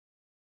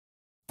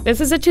This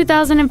is a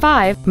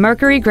 2005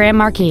 Mercury Grand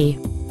Marquis.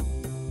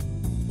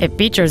 It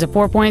features a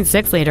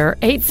 4.6-liter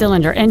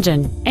 8-cylinder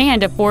engine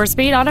and a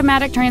 4-speed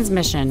automatic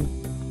transmission.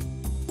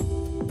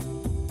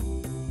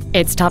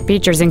 Its top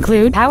features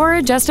include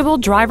power-adjustable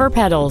driver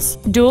pedals,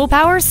 dual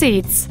power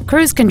seats,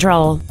 cruise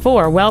control,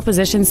 4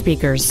 well-positioned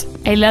speakers,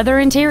 a leather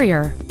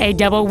interior, a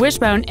double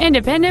wishbone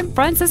independent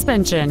front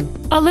suspension,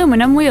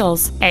 aluminum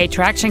wheels, a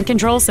traction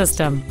control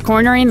system,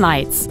 cornering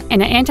lights,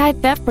 and an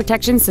anti-theft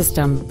protection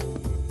system.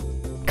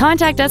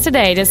 Contact us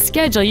today to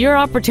schedule your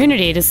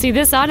opportunity to see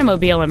this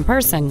automobile in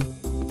person.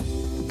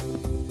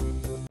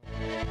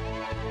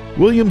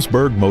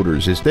 Williamsburg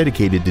Motors is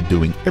dedicated to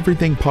doing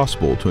everything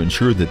possible to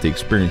ensure that the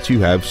experience you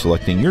have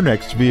selecting your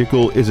next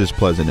vehicle is as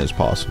pleasant as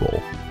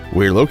possible.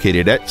 We're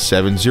located at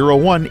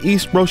 701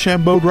 East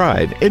Rochambeau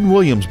Drive in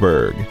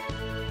Williamsburg.